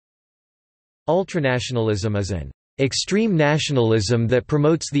Ultranationalism is an extreme nationalism that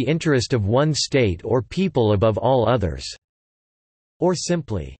promotes the interest of one state or people above all others, or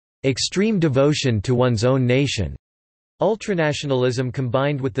simply, extreme devotion to one's own nation. Ultranationalism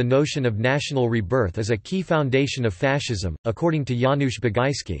combined with the notion of national rebirth is a key foundation of fascism, according to Janusz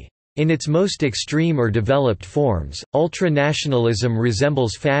Bugajski. In its most extreme or developed forms, ultranationalism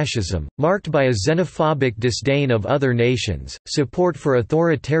resembles fascism, marked by a xenophobic disdain of other nations, support for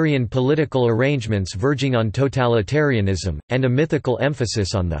authoritarian political arrangements verging on totalitarianism, and a mythical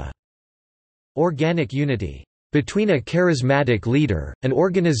emphasis on the organic unity between a charismatic leader, an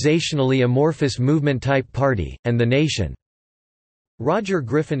organizationally amorphous movement-type party, and the nation. Roger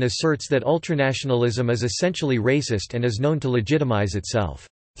Griffin asserts that ultranationalism is essentially racist and is known to legitimize itself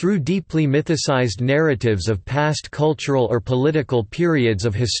through deeply mythicized narratives of past cultural or political periods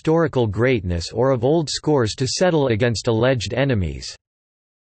of historical greatness or of old scores to settle against alleged enemies.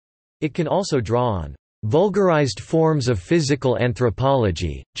 It can also draw on vulgarized forms of physical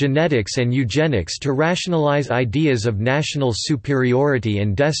anthropology, genetics and eugenics to rationalize ideas of national superiority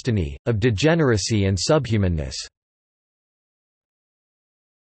and destiny, of degeneracy and subhumanness.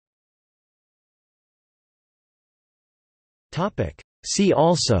 See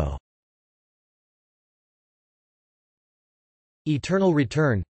also: Eternal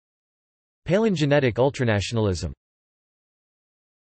return, Palingenetic ultranationalism.